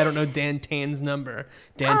 Because I don't know Dan Tane's number.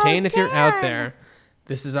 Dan Tane, if you're out there,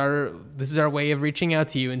 this is our way of reaching out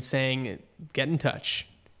to you and saying, get in touch.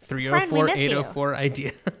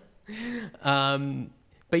 304-804-IDEA.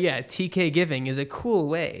 But yeah, TK Giving is a cool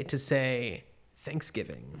way to say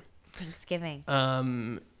Thanksgiving. Thanksgiving.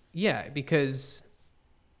 Yeah, because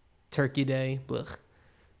Turkey Day, blech.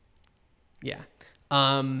 Yeah.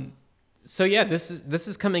 So yeah, this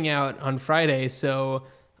is coming out on Friday, so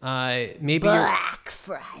maybe Black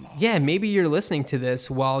Friday. Yeah, maybe you're listening to this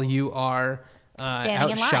while you are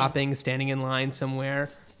out shopping, standing in line somewhere.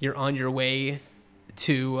 You're on your way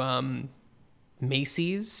to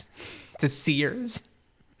Macy's, to Sears.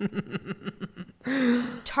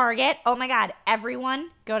 Target. Oh my God. Everyone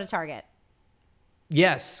go to Target.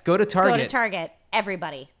 Yes, go to Target. Go to Target.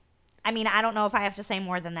 Everybody. I mean, I don't know if I have to say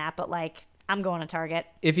more than that, but like, I'm going to Target.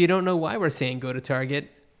 If you don't know why we're saying go to Target,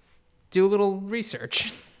 do a little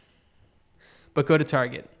research. But go to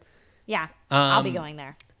Target. Yeah, I'll be going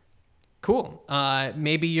there. Cool.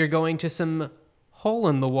 Maybe you're going to some hole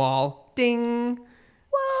in the wall, ding,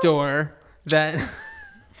 store that.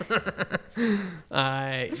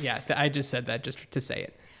 Yeah, I just said that just to say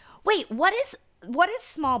it. Wait, what is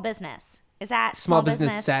small business? Is that Small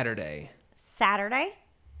Business Saturday? Saturday?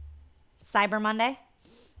 Cyber Monday?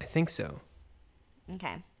 I think so.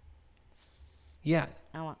 Okay. Yeah.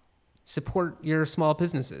 Support your small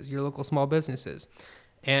businesses, your local small businesses.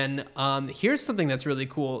 And here's something that's really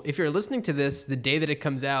cool. If you're listening to this the day that it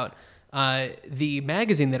comes out, the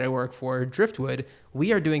magazine that I work for, Driftwood,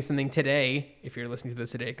 we are doing something today, if you're listening to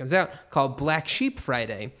this the day it comes out, called Black Sheep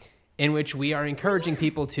Friday, in which we are encouraging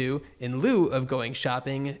people to, in lieu of going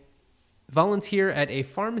shopping, volunteer at a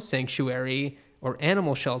farm sanctuary or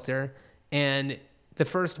animal shelter And the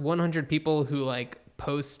first 100 people who like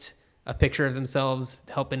post a picture of themselves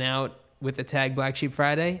helping out with the tag Black Sheep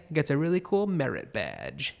Friday gets a really cool merit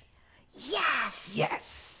badge. Yes.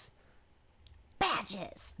 Yes.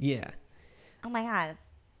 Badges. Yeah. Oh my God.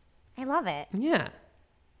 I love it. Yeah.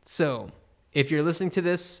 So if you're listening to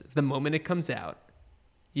this the moment it comes out,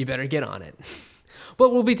 you better get on it.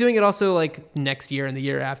 But we'll be doing it also like next year and the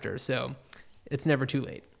year after. So it's never too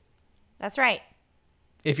late. That's right.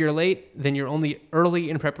 If you're late, then you're only early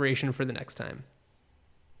in preparation for the next time.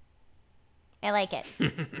 I like it.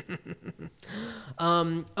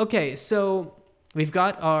 Okay, so we've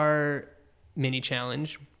got our mini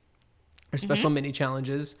challenge, our special mini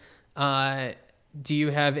challenges. Do you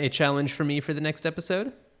have a challenge for me for the next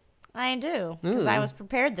episode? I do, because I Ooh. was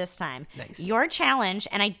prepared this time. Nice. Your challenge,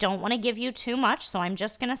 and I don't want to give you too much, so I'm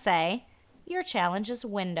just going to say your challenge is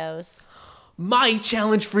Windows. My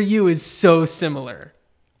challenge for you is so similar.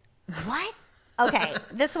 What? Okay,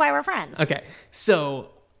 this is why we're friends. Okay,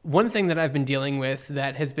 so one thing that I've been dealing with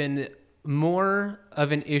that has been more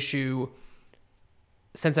of an issue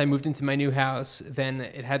since I moved into my new house than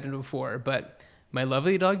it had been before, but my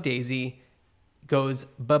lovely dog Daisy goes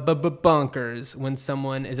bonkers when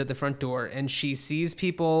someone is at the front door, and she sees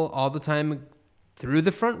people all the time through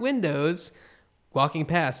the front windows walking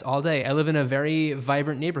past all day. I live in a very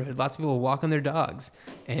vibrant neighborhood. Lots of people walk on their dogs,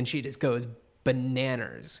 and she just goes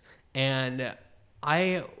bananas. And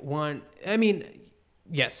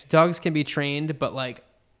yes, dogs can be trained, but like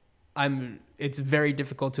it's very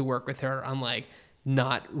difficult to work with her on like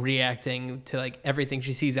not reacting to like everything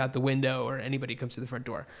she sees out the window or anybody comes to the front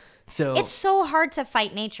door. So It's so hard to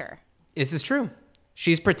fight nature. this is true.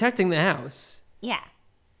 She's protecting the house, Yeah.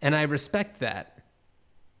 and I respect that.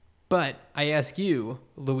 But I ask you,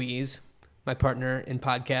 Louise, my partner in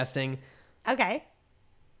podcasting, Okay.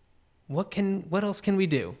 what else can we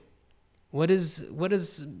do? What is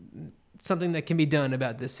something that can be done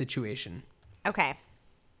about this situation? Okay.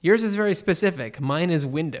 Yours is very specific. Mine is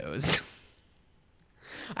Windows.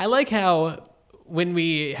 I like how when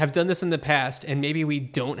we have done this in the past and maybe we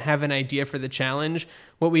don't have an idea for the challenge,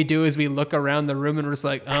 what we do is we look around the room and we're just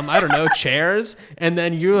like, I don't know, chairs. And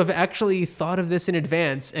then you have actually thought of this in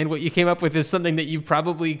advance. And what you came up with is something that you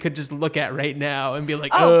probably could just look at right now and be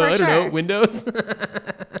like, Oh, for I don't know, sure. Windows.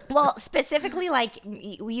 Well, specifically, like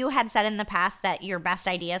you had said in the past that your best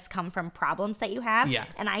ideas come from problems that you have. Yeah.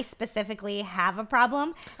 And I specifically have a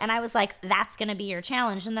problem. And I was like, that's going to be your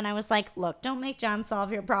challenge. And then I was like, look, don't make John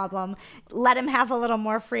solve your problem. Let him have a little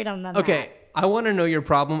more freedom than that. Okay, I want to know your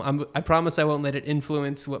problem. I promise I won't let it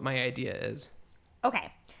influence what my idea is.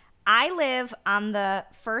 Okay. I live on the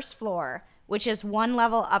first floor, which is one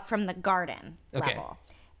level up from the garden Okay. level.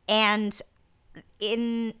 And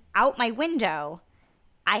out my window,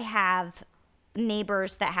 I have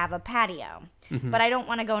neighbors that have a patio. But I don't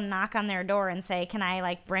want to go knock on their door and say, can I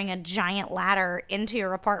like bring a giant ladder into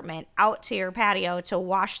your apartment out to your patio to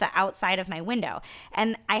wash the outside of my window?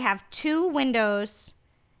 And I have two windows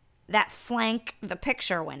that flank the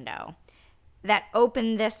picture window that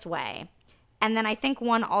open this way. And then I think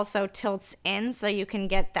one also tilts in so you can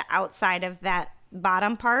get the outside of that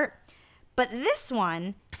bottom part. But this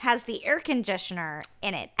one has the air conditioner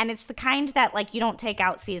in it. And it's the kind that like you don't take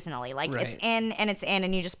out seasonally. Like Right. it's in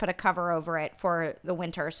and you just put a cover over it for the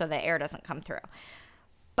winter so the air doesn't come through.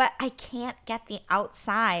 But I can't get the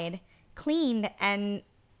outside cleaned. And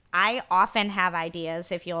I often have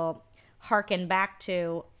ideas, if you'll hearken back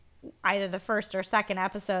to either the first or second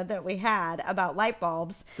episode that we had about light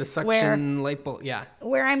bulbs. The suction light bulb, yeah.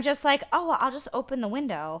 Where I'm just like, oh, well, I'll just open the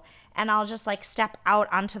window and I'll just like step out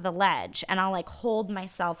onto the ledge and I'll like hold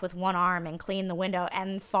myself with one arm and clean the window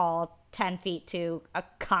and fall 10 feet to a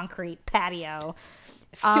concrete patio.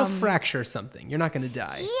 If you'll fracture something, you're not going to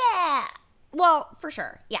die. Yeah. Well, for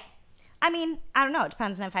sure. Yeah. I mean, I don't know. It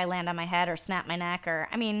depends on if I land on my head or snap my neck or,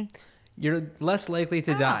 I mean, You're less likely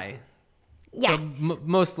to die. yeah. But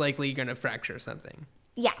most likely you're going to fracture something.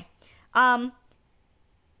 Yeah.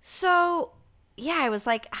 So yeah, I was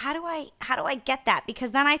like, how do I get that?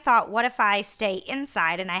 Because then I thought, what if I stay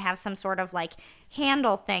inside and I have some sort of like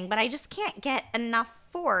handle thing, but I just can't get enough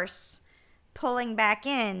force pulling back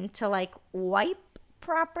in to like wipe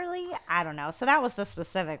properly? I don't know. So that was the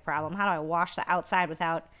specific problem. How do I wash the outside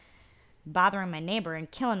without bothering my neighbor and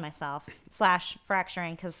killing myself /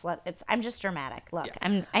 fracturing? Because I'm just dramatic. Look,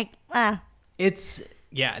 Yeah.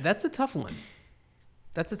 That's a tough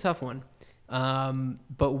one.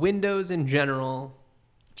 But Windows in general,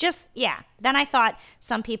 just, yeah. Then I thought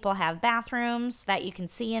some people have bathrooms that you can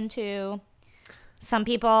see into. Some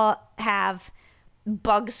people have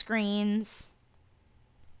bug screens.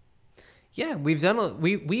 Yeah,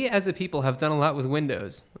 we as a people have done a lot with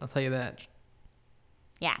windows. I'll tell you that.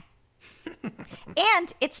 Yeah.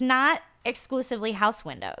 And it's not exclusively house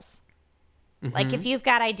windows. Like if you've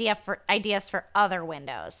got ideas for other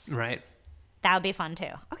windows, Right. that would be fun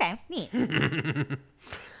too. Okay, neat.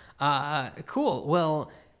 Cool.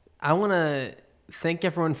 Well, I want to thank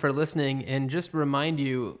everyone for listening and just remind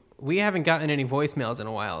you, we haven't gotten any voicemails in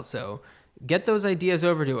a while, so get those ideas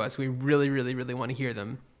over to us. We really, really, really want to hear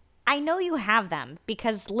them. I know you have them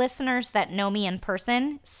because listeners that know me in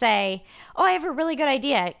person say, "Oh, I have a really good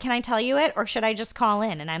idea. Can I tell you it, or should I just call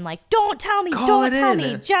in?" And I'm like, "Don't tell me. Don't tell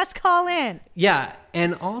me. Just call in." Yeah,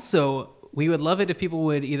 and also we would love it if people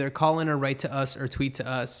would either call in or write to us or tweet to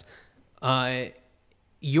us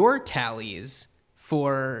your tallies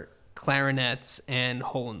for clarinets and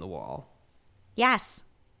hole in the wall. Yes.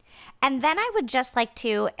 And then I would just like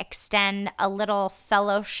to extend a little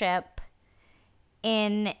fellowship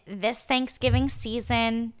in this Thanksgiving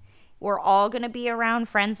season. We're all going to be around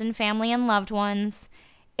friends and family and loved ones.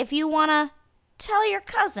 If you want to tell your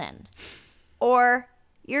cousin or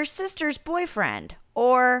your sister's boyfriend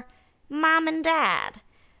or mom and dad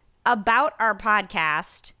about our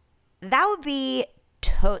podcast, that would be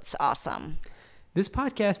totes awesome. This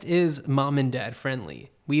podcast is mom and dad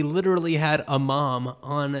friendly. We literally had a mom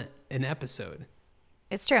on an episode.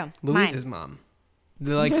 It's true. Louise's mom.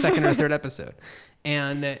 The second or third episode.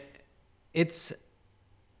 And it's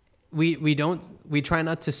we try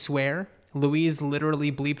not to swear. Louise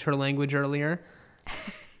literally bleeped her language earlier.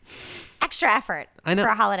 Extra effort. I know.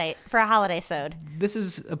 For a holiday sode. This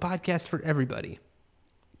is a podcast for everybody.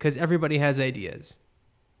 Because everybody has ideas.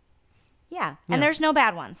 Yeah. And there's no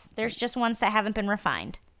bad ones. There's just ones that haven't been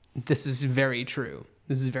refined. This is very true.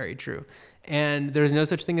 And there's no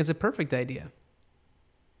such thing as a perfect idea.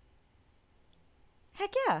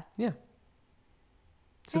 Heck yeah. Yeah.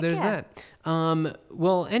 So there's that.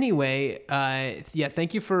 Well, anyway,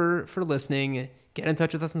 thank you for listening. Get in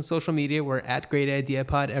touch with us on social media. We're at Great Idea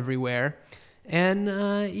Pod everywhere. And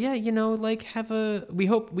we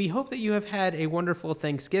hope that you have had a wonderful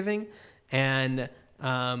Thanksgiving. And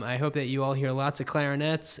I hope that you all hear lots of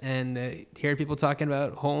clarinets and hear people talking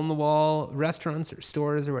about hole in the wall restaurants or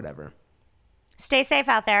stores or whatever. Stay safe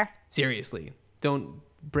out there. Seriously, don't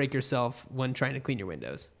break yourself when trying to clean your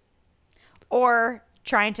windows. Or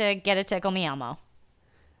trying to get a Tickle Me Elmo.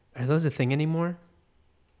 Are those a thing anymore?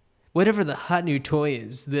 Whatever the hot new toy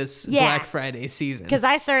is this Black Friday season. Because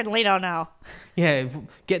I certainly don't know. Yeah,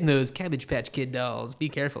 getting those Cabbage Patch Kid dolls. Be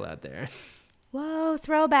careful out there. Whoa,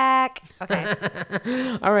 throwback. Okay.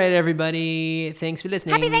 All right, everybody. Thanks for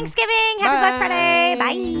listening. Happy Thanksgiving. Happy Black Friday.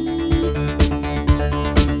 Bye.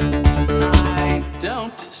 I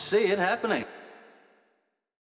don't see it happening.